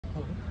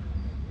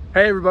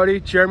Hey everybody,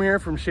 Jeremy here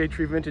from Shade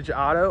Tree Vintage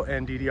Auto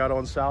and DD Auto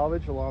and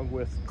Salvage, along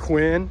with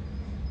Quinn,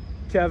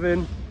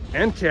 Kevin,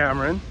 and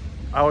Cameron.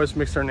 I always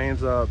mix their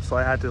names up, so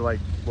I had to like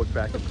look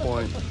back and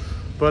point.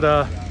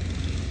 But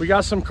we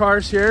got some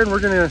cars here and we're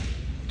gonna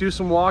do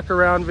some walk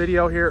around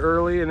video here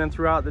early and then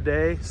throughout the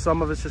day.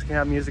 Some of it's just gonna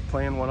have music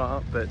playing,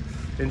 whatnot, but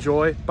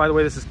enjoy. By the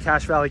way, this is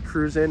Cache Valley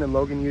Cruisin' in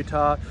Logan,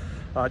 Utah,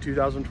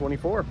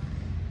 2024.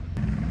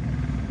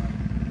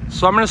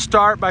 So I'm going to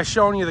start by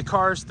showing you the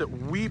cars that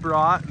we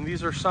brought, and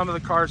these are some of the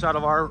cars out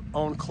of our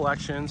own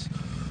collections.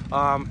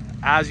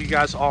 As you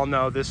guys all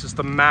know, this is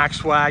the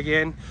Max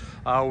Wagon.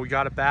 We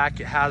got it back.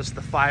 It has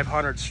the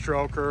 500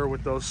 stroker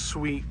with those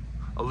sweet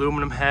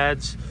aluminum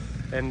heads,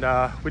 and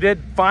we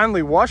did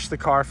finally wash the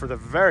car for the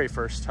very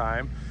first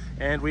time,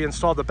 and we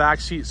installed the back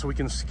seat so we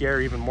can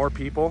scare even more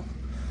people.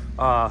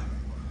 But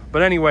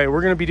anyway,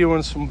 we're going to be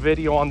doing some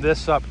video on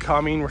this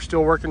upcoming. We're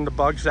still working the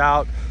bugs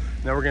out,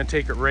 and then we're going to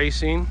take it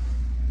racing.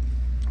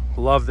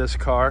 Love this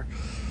car.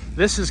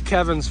 This is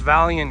Kevin's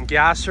Valiant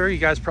Gasser. You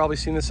guys probably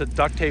seen this at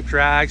Duct Tape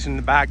Drags in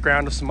the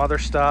background of some other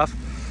stuff.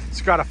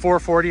 It's got a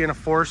 440 and a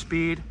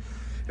 4-speed.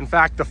 In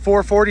fact, the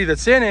 440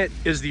 that's in it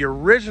is the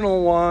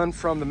original one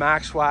from the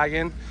Max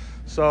Wagon.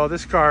 So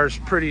this car is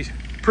pretty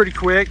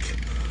quick,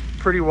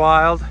 pretty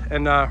wild,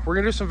 and we're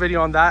gonna do some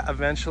video on that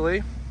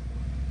eventually.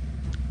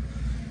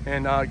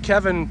 And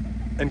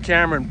Kevin and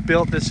Cameron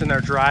built this in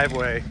their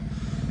driveway.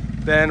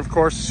 Then of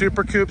course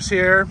Super Coupe's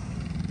here.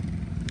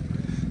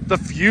 The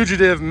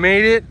Fugitive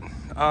made it.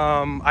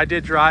 I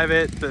did drive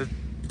it. The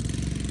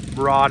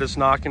rod is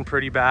knocking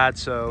pretty bad,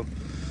 so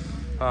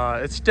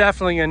it's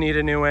definitely gonna need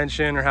a new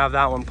engine or have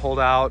that one pulled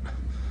out.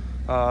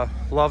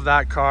 Love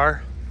that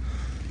car.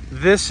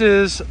 This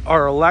is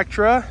our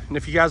Electra, and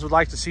if you guys would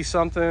like to see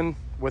something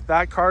with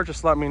that car,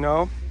 just let me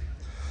know.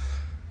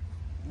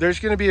 There's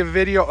gonna be a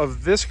video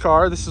of this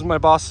car. This is my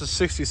boss's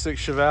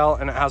 66 Chevelle,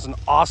 and it has an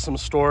awesome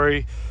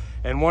story,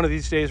 and one of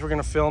these days we're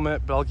gonna film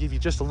it, but I'll give you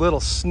just a little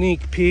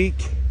sneak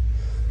peek.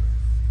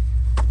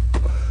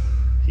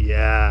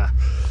 Yeah,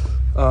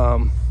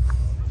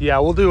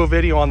 we'll do a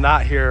video on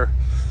that here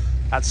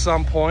at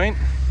some point.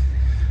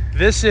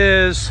 This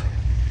is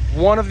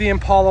one of the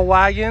Impala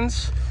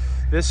wagons.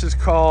 This is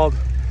called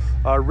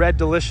Red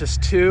Delicious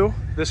 2.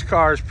 This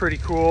car is pretty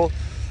cool,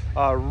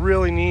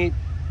 really neat.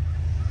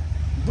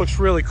 Looks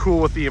really cool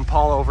with the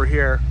Impala over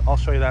here. I'll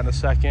show you that in a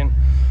second.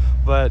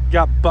 But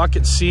got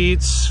bucket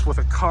seats with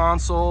a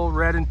console,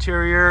 red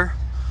interior.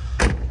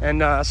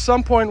 And at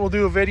some point we'll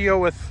do a video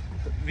with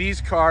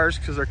these cars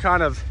because they're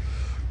kind of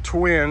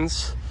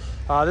twins.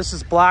 This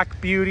is Black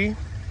Beauty,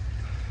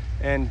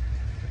 and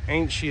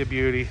ain't she a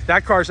beauty.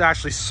 That car is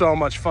actually so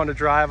much fun to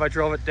drive. I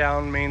drove it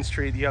down Main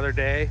Street the other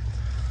day.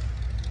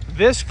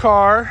 This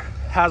car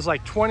has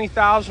like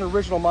 20,000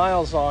 original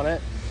miles on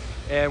it,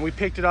 and we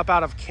picked it up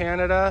out of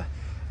Canada.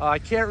 I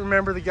can't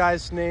remember the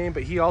guy's name,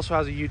 but he also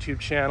has a YouTube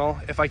channel.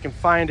 If I can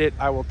find it,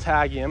 I will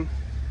tag him.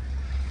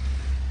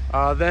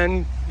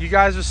 Then you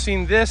guys have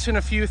seen this in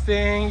a few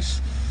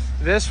things.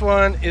 This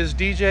one is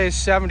DJ's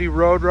 70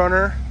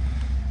 Roadrunner,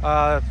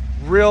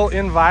 real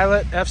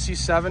Inviolate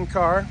FC7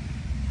 car.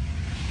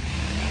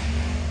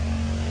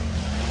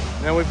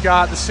 And then we've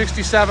got the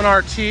 67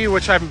 RT,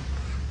 which I've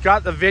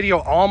got the video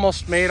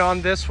almost made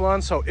on this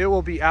one, so it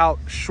will be out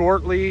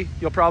shortly.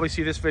 You'll probably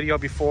see this video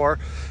before,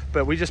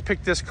 but we just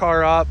picked this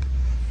car up.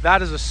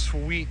 That is a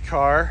sweet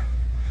car.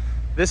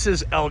 This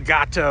is El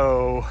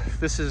Gato.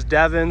 This is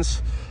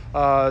Devin's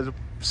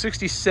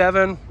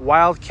 67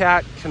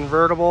 Wildcat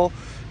convertible.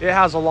 It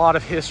has a lot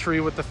of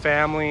history with the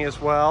family as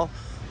well.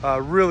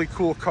 Really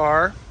cool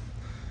car.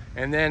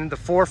 And then the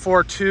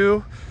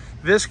 442.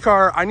 This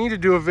car, I need to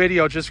do a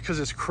video just because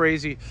it's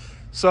crazy.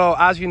 So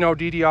as you know,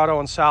 DD Auto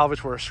and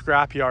Salvage, we're a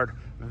scrapyard.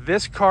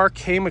 This car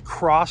came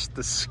across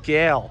the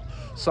scale.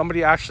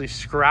 Somebody actually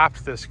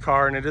scrapped this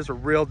car, and it is a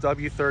real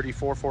W30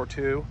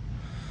 442.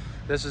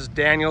 This is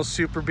Daniel's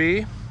Super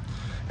B.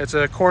 It's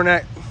a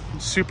Cornet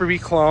Super B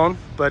clone,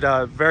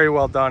 but very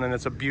well done, and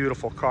it's a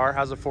beautiful car.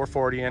 Has a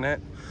 440 in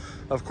it.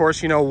 Of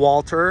course, you know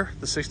Walter,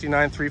 the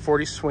 69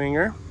 340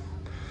 Swinger.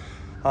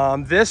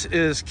 This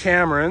is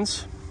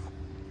Cameron's.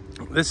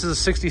 This is a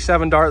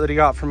 67 Dart that he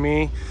got from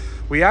me.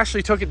 We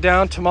actually took it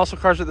down to Muscle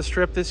Cars at the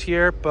Strip this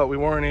year, but we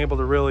weren't able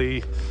to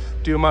really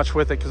do much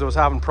with it because it was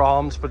having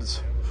problems. But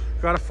it's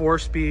got a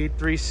 4-speed,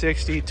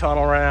 360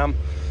 tunnel ram.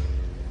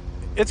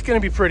 It's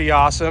going to be pretty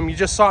awesome. You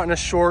just saw it in a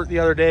short the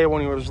other day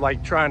when he was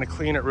like trying to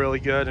clean it really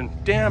good,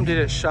 and damn did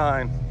it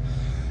shine.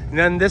 And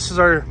then this is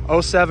our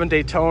 07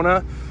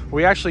 Daytona.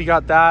 We actually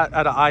got that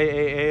at an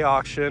IAA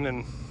auction,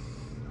 and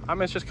I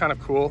mean, it's just kind of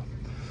cool.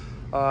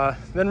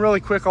 Then really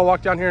quick, I'll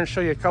walk down here and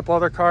show you a couple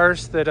other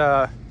cars that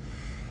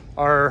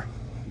are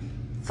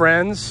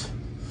friends.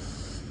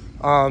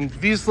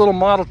 These little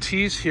Model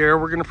Ts here,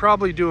 we're gonna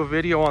probably do a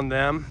video on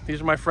them.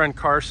 These are my friend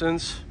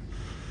Carson's,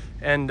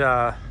 and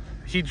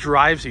he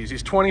drives these.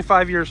 He's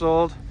 25 years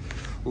old,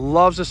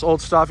 loves this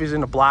old stuff. He's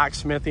into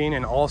blacksmithing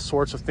and all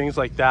sorts of things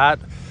like that,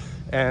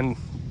 and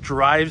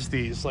drives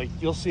these. Like,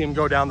 you'll see him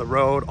go down the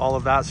road, all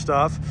of that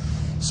stuff.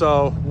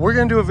 So we're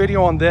gonna do a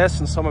video on this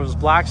and some of his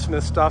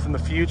blacksmith stuff in the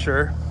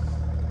future,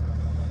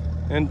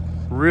 and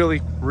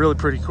really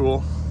pretty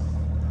cool.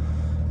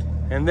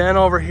 And then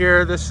over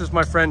here, this is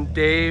my friend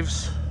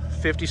Dave's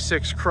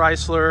 56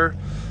 Chrysler,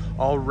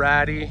 all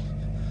ratty,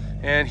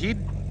 and he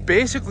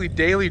basically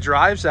daily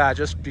drives that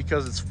just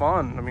because it's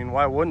fun. I mean,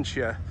 why wouldn't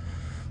you?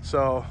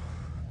 So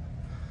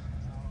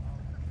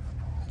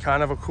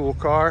kind of a cool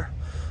car.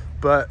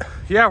 But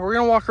yeah, we're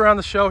gonna walk around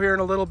the show here in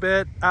a little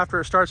bit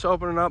after it starts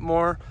opening up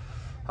more.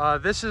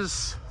 This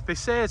is, they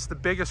say it's the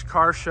biggest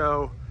car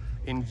show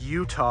in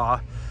Utah,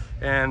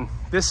 and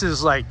this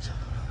is like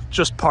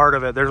just part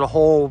of it. There's a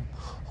whole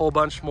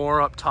bunch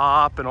more up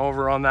top and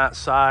over on that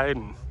side.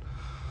 And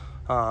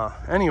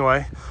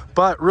anyway,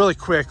 but really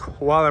quick,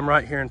 while I'm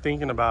right here and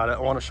thinking about it, I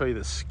want to show you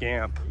this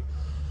Scamp.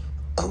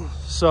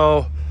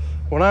 So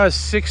when I was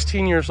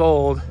 16 years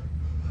old,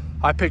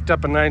 I picked up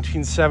a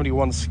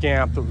 1971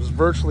 Scamp that was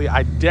virtually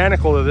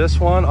identical to this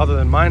one, other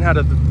than mine had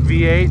a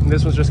V8 and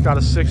this one's just got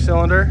a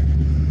 6-cylinder.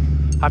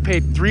 I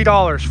paid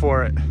 $3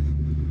 for it,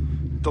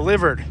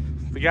 delivered.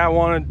 The guy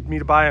wanted me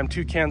to buy him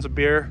 2 cans of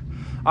beer.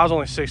 I was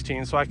only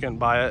 16, so I couldn't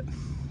buy it,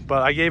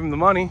 but I gave him the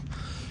money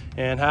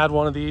and had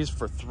one of these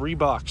for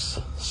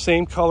 $3.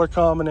 Same color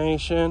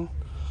combination,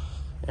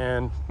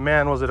 and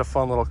man, was it a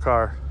fun little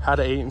car. Had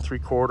an 8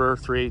 3/4,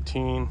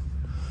 318,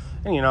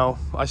 and you know,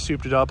 I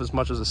souped it up as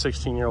much as a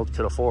 16-year-old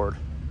could afford.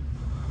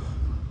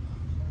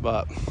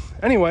 But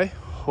anyway,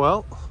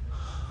 well,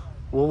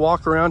 we'll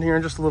walk around here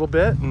in just a little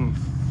bit and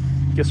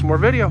get some more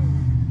video.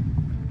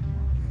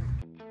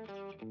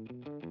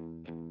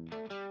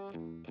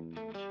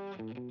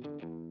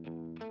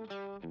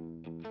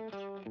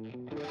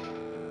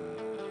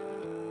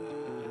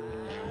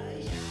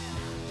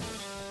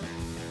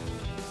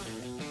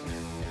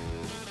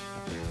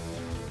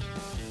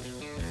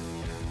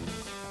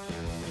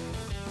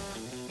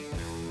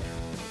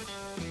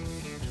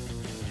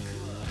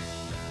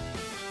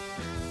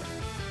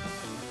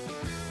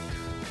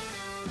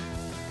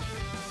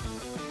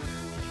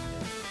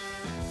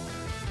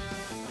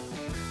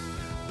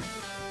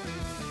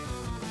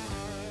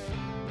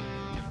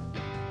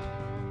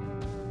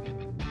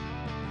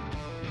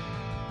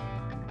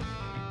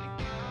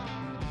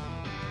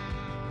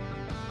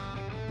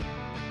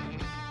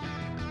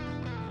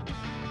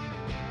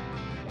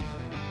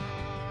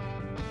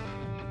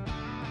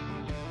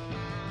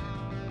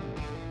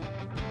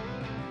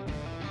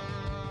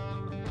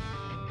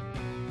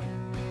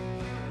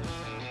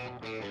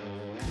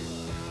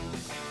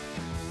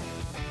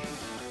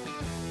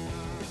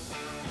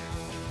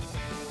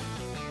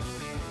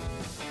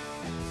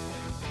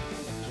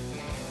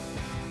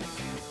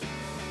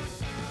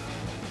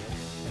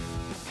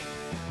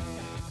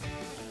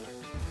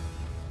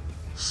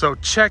 So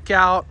check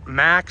out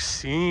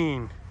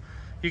Maxine.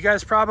 You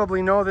guys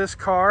probably know this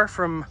car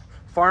from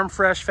Farm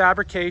Fresh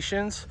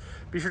Fabrications.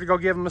 Be sure to go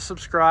give him a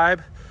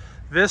subscribe.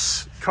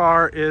 This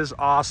car is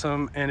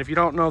awesome, and if you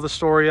don't know the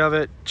story of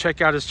it,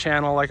 check out his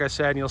channel. Like I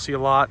said, and you'll see a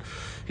lot.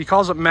 He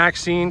calls it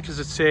Maxine because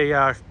it's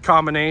a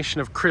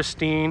combination of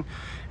Christine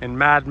and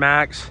Mad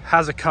Max.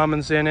 Has a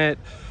Cummins in it.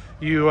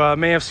 You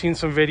may have seen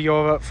some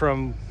video of it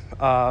from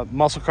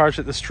Muscle Cars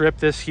at the Strip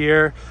this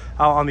year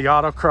out on the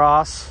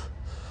autocross.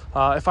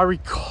 If I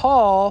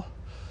recall,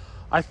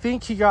 I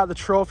think he got the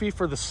trophy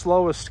for the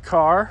slowest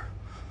car,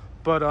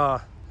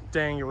 but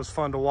dang, it was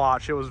fun to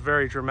watch. It was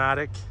very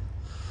dramatic.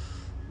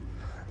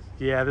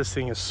 Yeah, this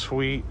thing is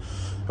sweet.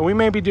 And we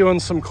may be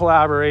doing some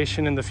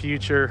collaboration in the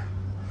future.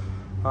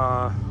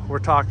 We're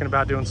talking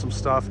about doing some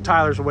stuff.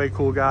 Tyler's a way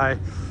cool guy.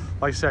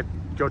 Like I said,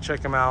 go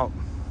check him out.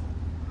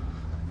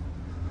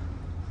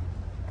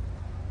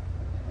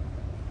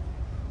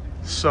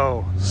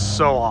 So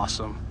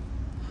awesome.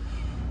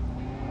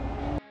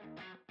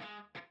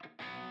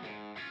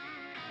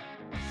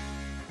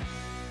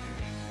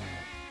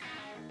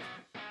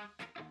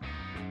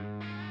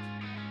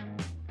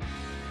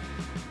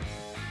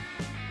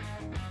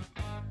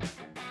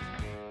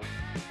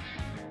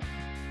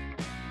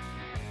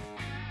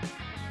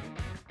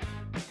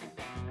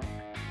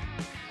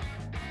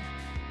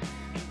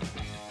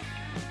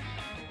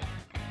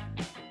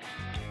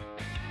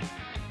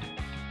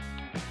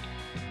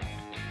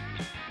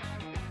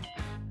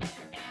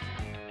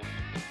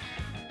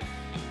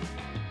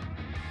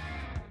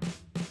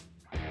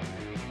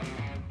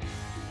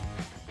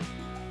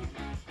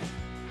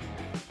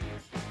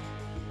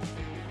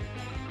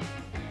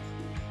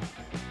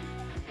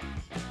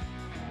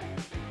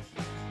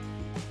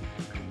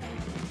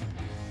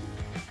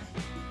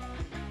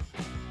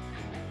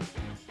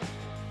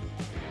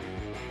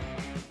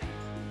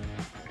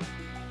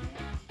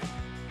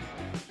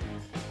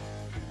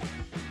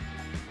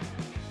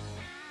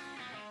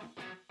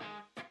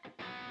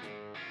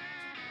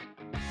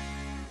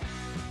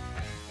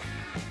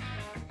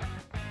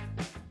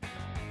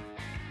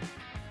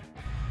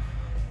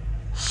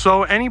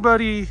 So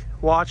anybody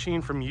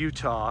watching from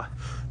Utah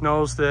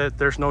knows that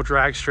there's no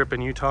drag strip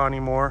in Utah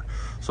anymore.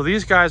 So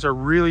these guys are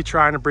really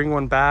trying to bring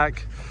one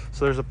back.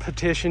 So there's a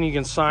petition you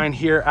can sign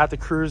here at the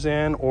Cruise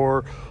Inn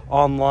or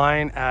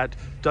online at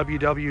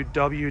www.udrc.us.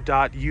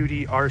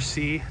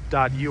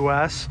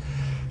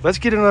 Let's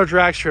get another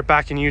drag strip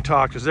back in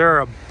Utah, because there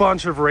are a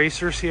bunch of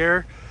racers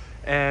here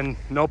and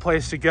no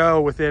place to go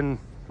within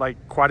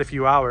like quite a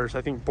few hours.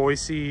 I think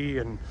Boise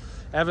and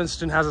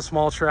Evanston has a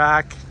small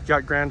track, you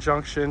got Grand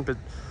Junction, but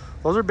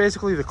those are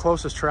basically the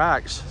closest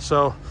tracks.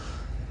 So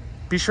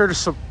be sure to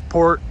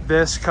support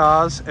this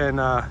cause and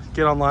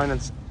get online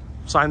and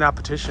sign that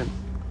petition.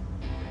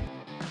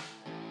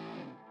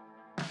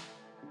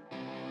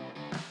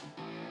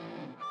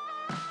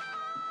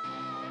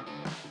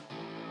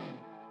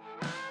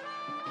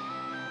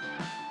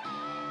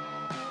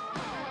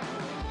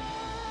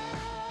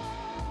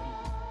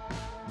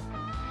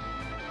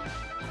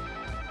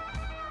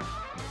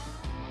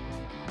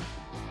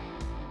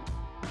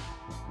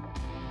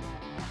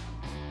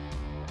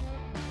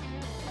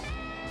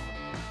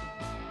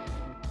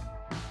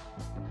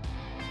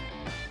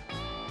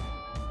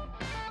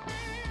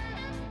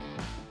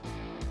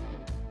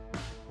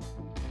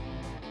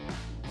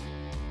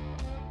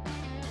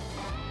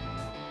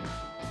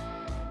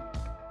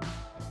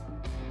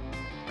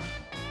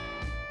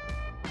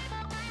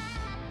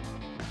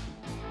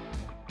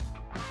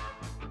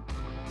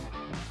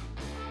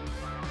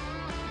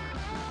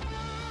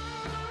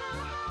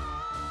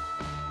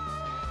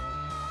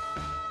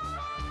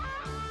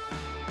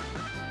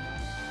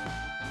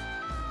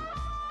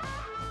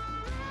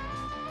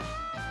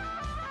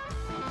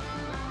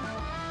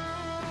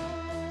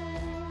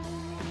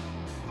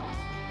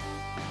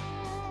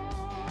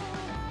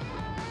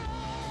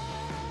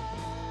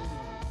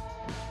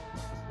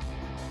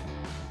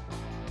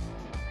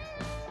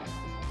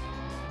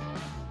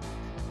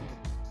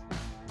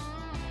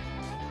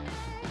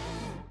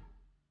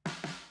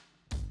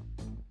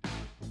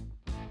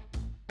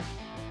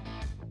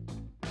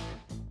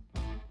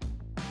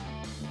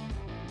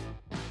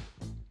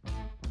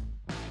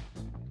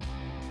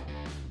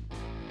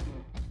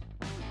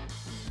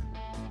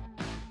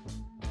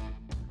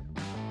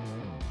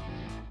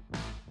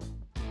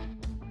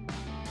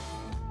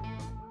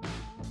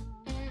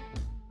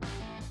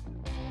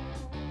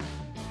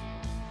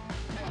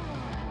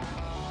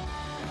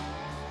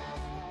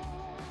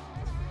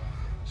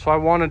 So I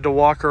wanted to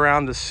walk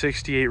around the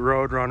 68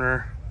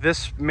 Roadrunner.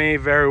 This may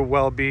very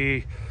well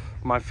be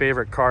my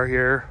favorite car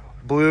here.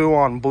 Blue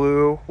on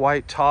blue,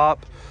 white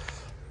top.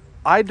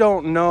 I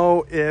don't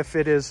know if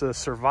it is a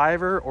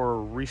Survivor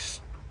or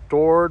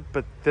restored,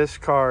 but this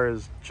car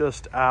is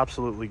just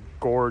absolutely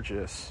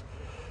gorgeous.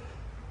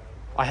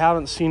 I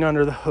haven't seen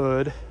under the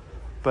hood,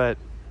 but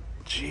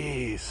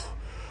geez,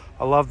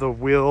 I love the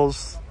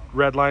wheels,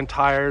 redline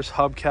tires,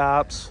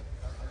 hubcaps.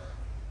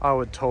 I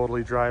would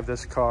totally drive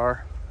this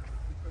car.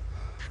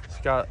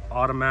 Got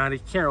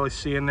automatic, can't really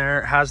see in there.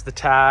 It has the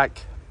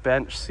tack,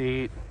 bench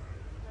seat.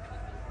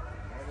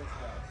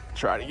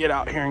 Try to get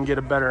out here and get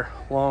a better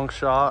long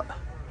shot.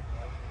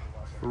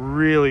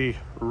 Really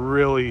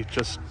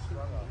just,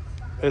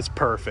 it's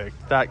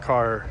perfect. That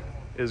car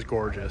is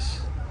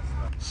gorgeous.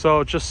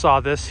 So just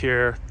saw this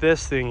here.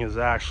 This thing is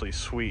actually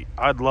sweet.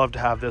 I'd love to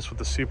have this with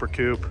the Super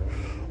Coupe.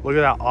 Look at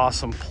that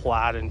awesome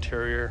plaid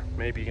interior.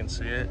 Maybe you can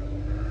see it.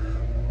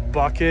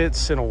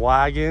 Buckets and a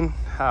wagon.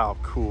 How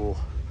cool.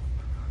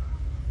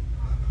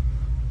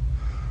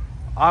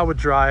 I would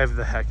drive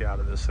the heck out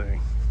of this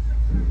thing.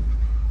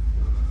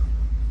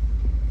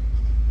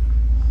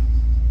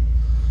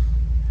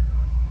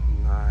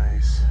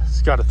 Nice.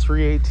 It's got a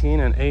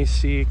 318 and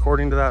AC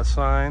according to that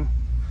sign.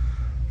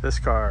 This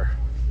car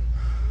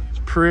is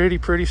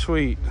pretty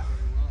sweet.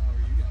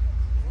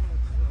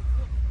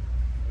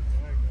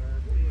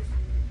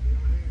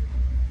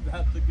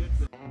 That's a good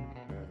thing.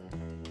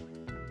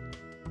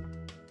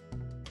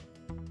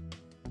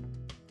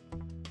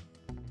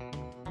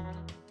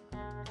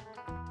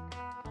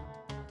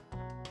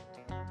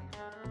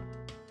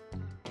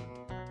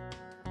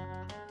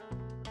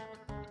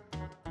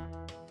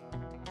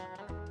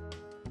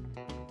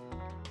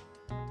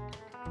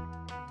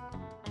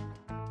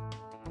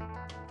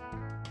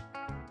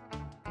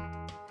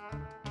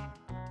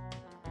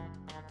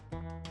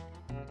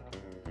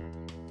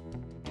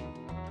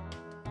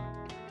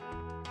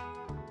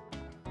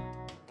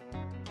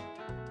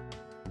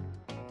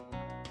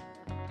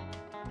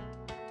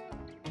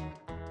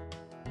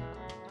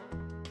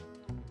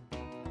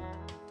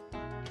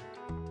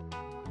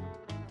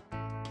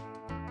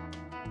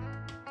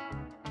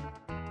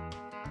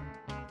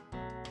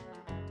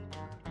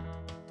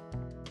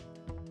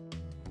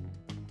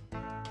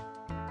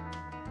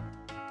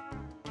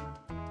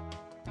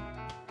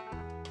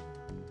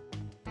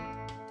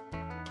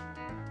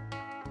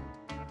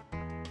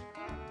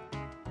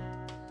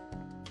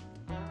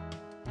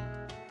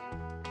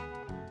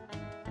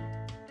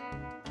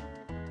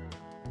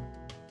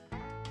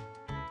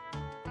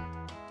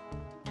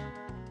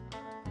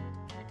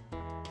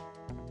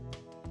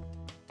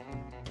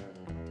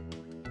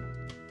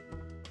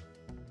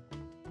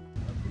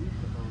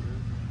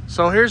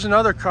 So here's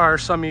another car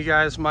some of you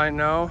guys might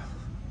know.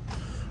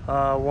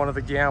 One of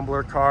the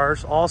Gambler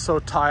cars. Also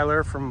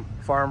Tyler from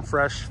Farm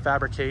Fresh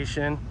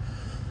Fabrication.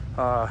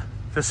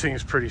 This thing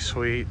is pretty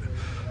sweet.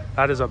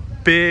 That is a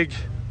big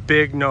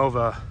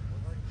Nova.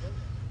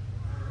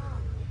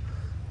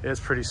 It's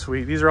pretty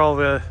sweet. These are all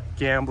the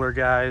Gambler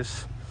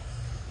guys,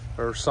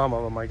 or some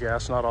of them, I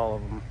guess, not all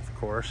of them, of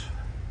course.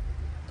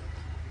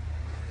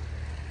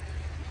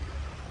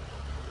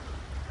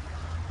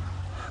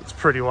 It's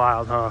pretty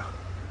wild, huh?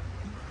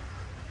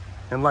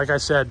 And like I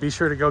said, be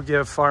sure to go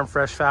give Farm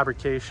Fresh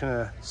Fabrication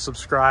a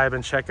subscribe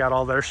and check out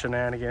all their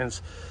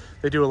shenanigans.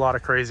 They do a lot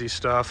of crazy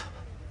stuff.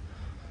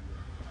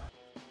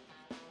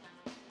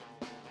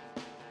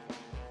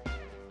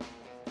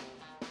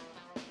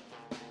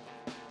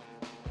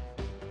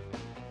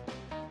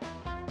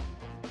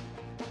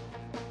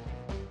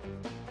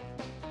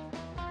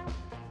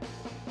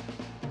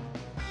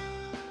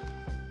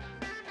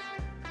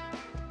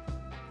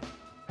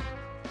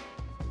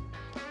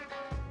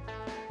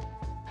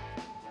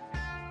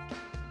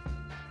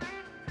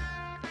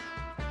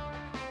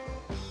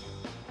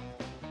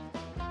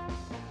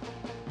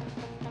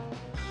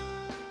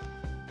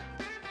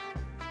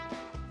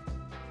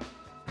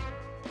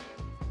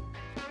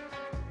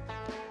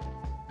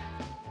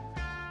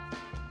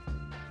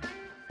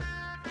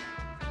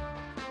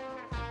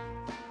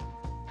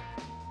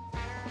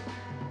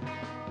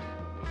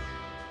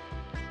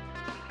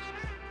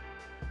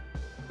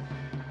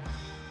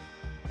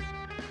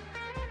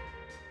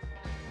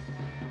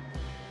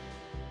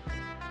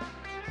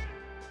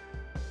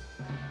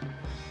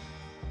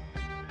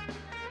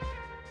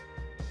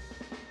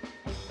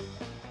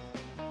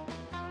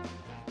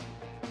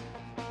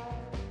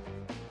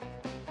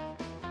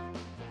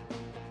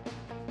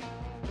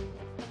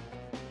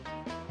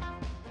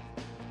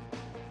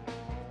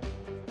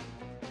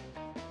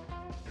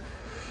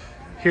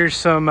 Here's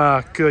some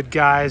good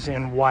guys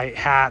in white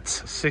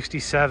hats,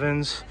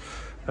 67s,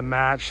 the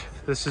match.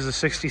 This is a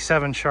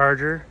 67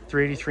 Charger,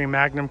 383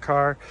 Magnum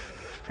car,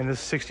 and this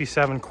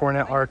 67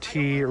 Cornet RT,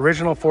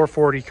 original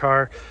 440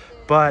 car,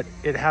 but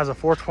it has a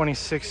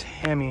 426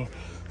 Hemi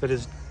that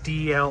is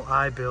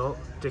DLI built,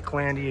 Dick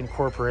Landy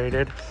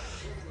Incorporated.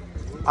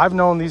 I've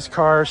known these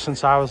cars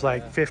since I was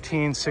like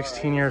 15,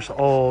 16 years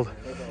old,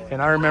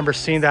 and I remember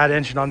seeing that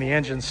engine on the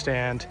engine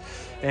stand,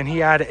 and he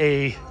had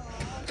a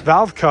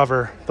valve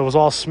cover that was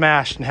all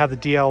smashed and had the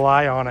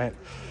DLI on it,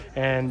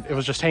 and it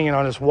was just hanging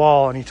on his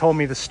wall. And he told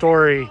me the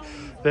story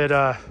that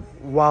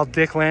while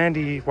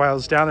I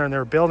was down there and they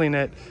were building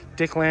it,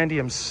 Dick Landy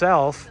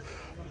himself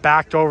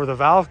backed over the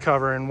valve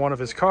cover in one of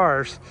his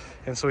cars,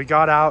 and so he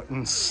got out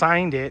and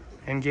signed it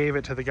and gave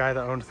it to the guy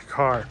that owned the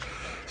car.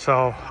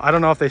 So I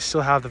don't know if they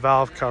still have the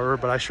valve cover,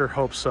 but I sure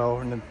hope so.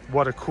 And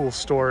what a cool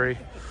story.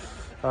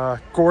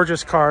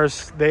 Gorgeous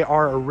cars. They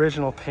are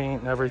original paint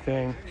and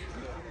everything.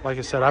 Like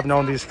I said, I've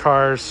known these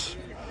cars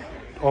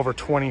over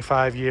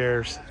 25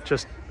 years.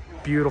 Just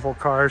beautiful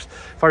cars.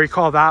 If I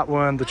recall, that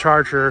one, the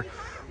Charger,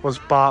 was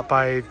bought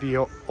by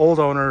the old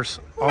owner's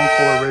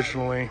uncle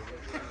originally.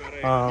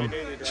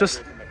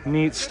 Just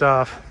neat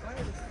stuff.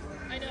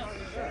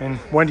 And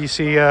when do you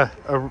see a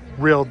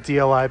real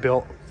DLI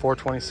built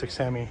 426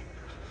 Hemi?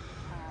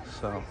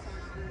 So.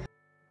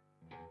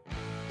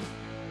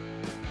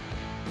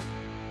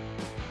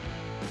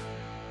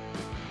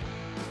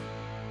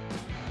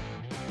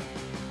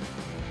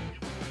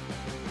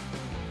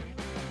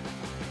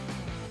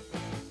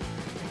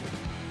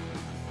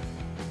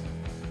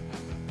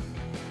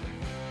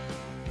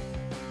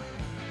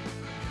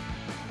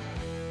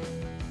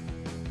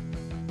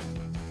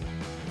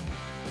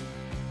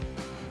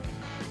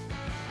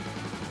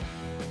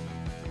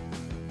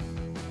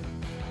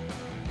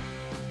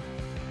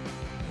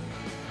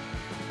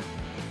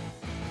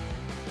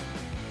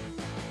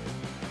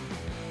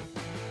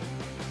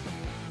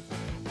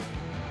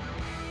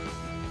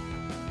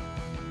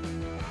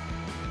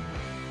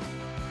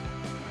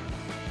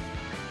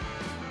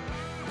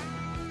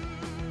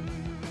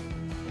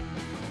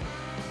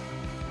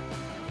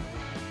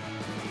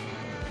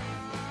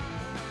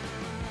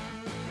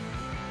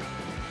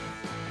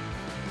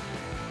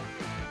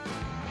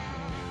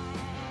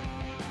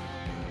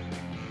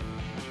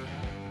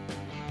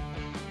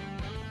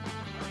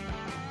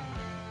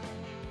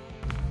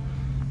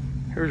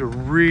 Here's a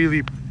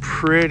really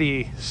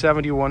pretty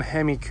 71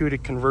 Hemi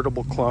Cuda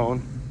convertible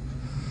clone.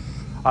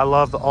 I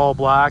love the all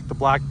black, the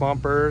black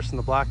bumpers and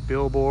the black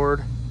billboard.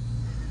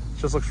 It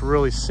just looks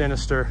really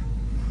sinister.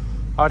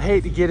 I'd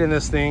hate to get in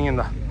this thing in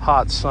the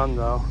hot sun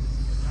though.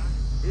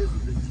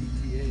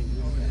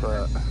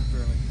 But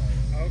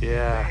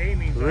yeah,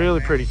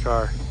 really pretty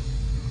car.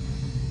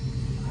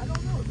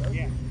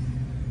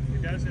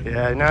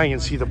 Yeah, now you can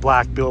see the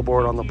black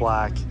billboard on the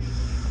black.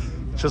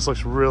 It just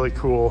looks really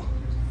cool.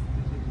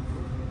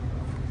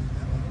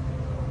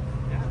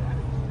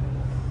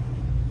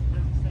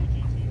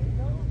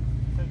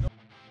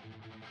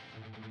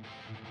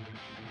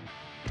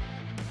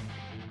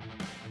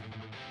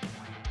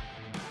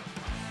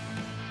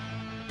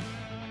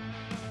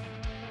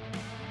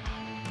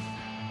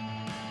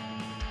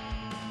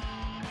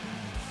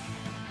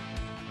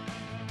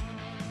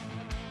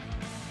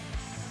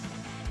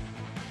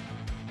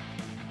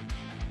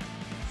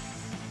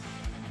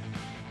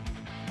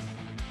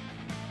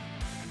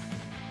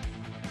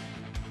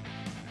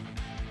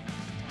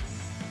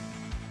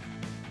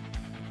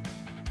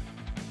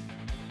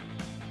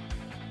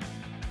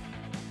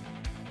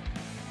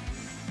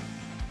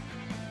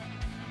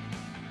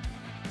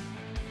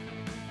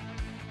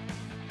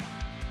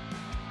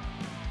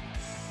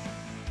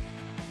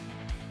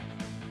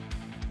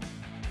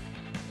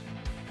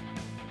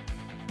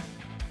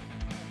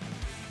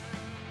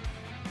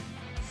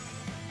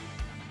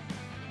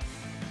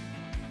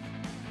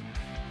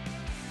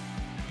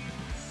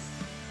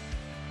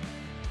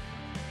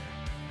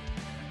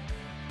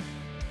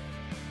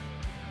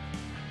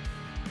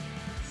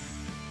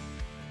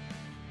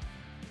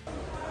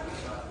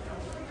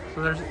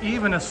 So there's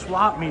even a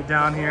swap meet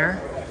down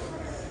here,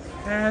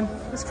 and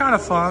it's kind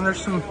of fun.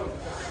 There's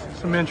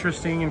some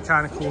interesting and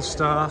kind of cool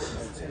stuff,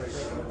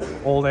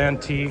 old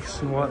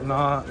antiques and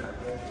whatnot.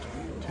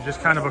 So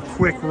just kind of a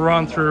quick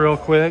run through real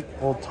quick,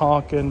 old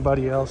Tonka and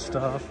Buddy L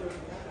stuff.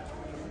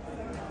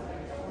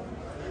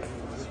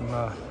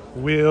 Some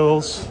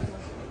wheels,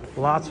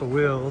 lots of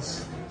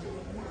wheels.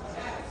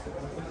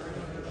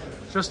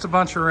 Just a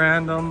bunch of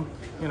random,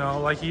 you know,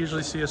 like you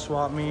usually see a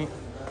swap meet.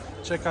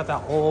 Check out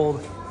that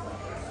old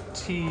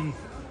T.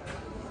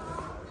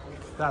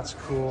 That's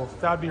cool.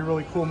 That'd be a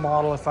really cool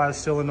model if I was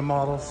still into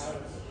models.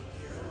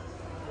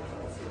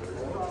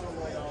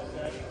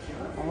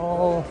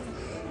 Oh,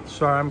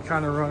 sorry, I'm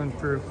kind of running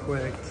through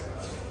quick.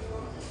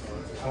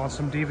 Want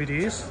some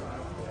DVDs?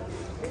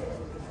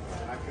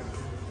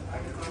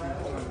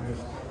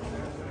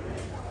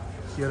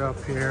 Get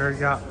up here,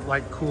 got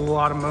like cool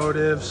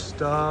automotive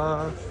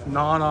stuff,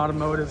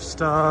 non-automotive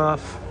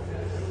stuff.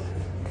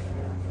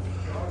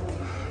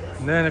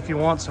 And then if you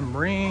want some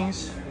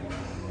rings,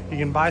 you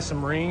can buy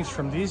some rings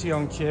from these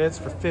young kids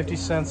for 50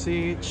 cents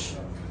each.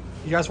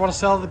 You guys want to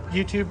sell the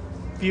YouTube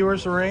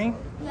viewers a ring?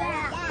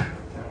 Yeah.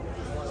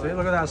 See,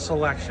 look at that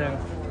selection.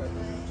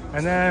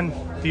 And then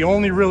the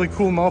only really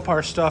cool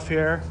Mopar stuff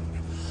here.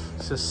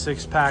 It's a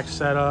 6-pack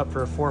setup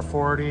for a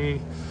 440.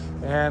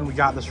 And we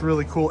got this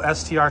really cool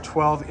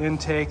STR12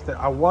 intake that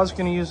I was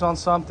going to use on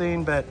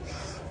something, but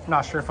I'm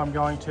not sure if I'm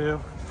going to.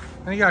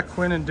 And you got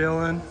Quinn and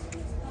Dylan.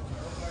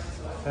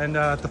 And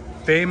the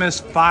famous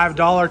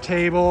 $5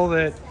 table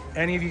that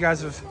any of you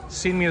guys have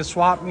seen me at a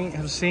swap meet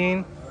have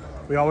seen.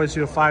 We always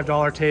do a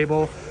 $5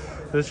 table.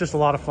 It's just a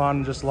lot of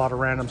fun, just a lot of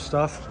random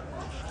stuff.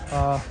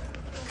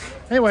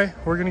 Anyway,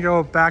 we're gonna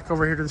go back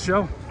over here to the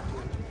show.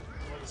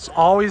 It's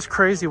always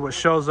crazy what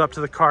shows up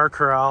to the car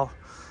corral.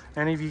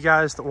 Any of you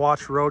guys that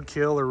watch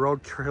Roadkill or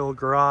Roadkill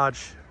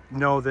Garage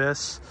know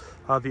this.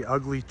 The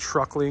ugly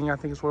truckling, I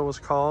think is what it was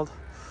called.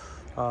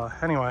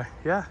 Anyway,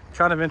 yeah,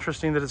 kind of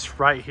interesting that it's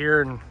right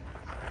here in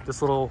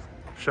this little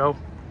show.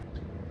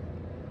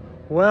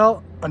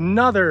 Well,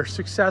 another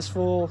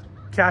successful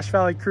Cache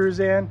Valley cruise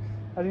in.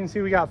 As you can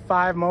see, we got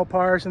 5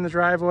 Mopars in the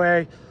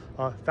driveway.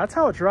 That's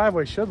how a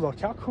driveway should look.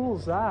 How cool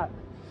is that?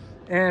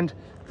 And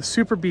the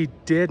Super Bee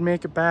did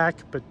make it back,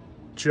 but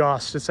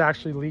it's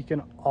actually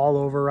leaking all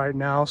over right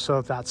now,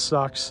 so that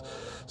sucks.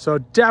 So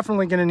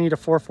definitely gonna need a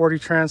 440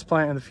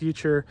 transplant in the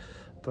future,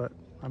 but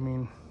I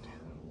mean,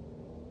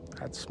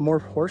 that's more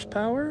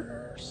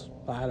horsepower?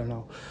 I don't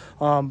know.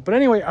 But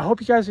anyway, I hope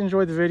you guys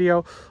enjoyed the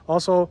video.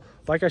 Also,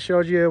 like I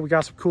showed you, we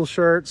got some cool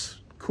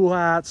shirts, cool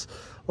hats,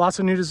 lots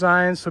of new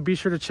designs. So be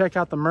sure to check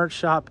out the merch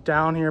shop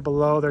down here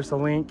below. There's the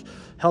link.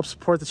 Help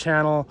support the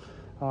channel,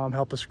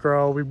 help us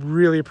grow. We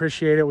really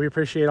appreciate it. We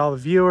appreciate all the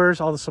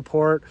viewers, all the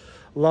support.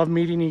 Love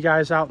meeting you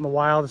guys out in the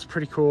wild. It's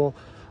pretty cool.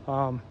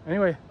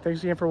 Anyway,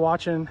 thanks again for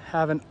watching.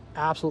 Have an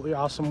absolutely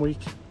awesome week.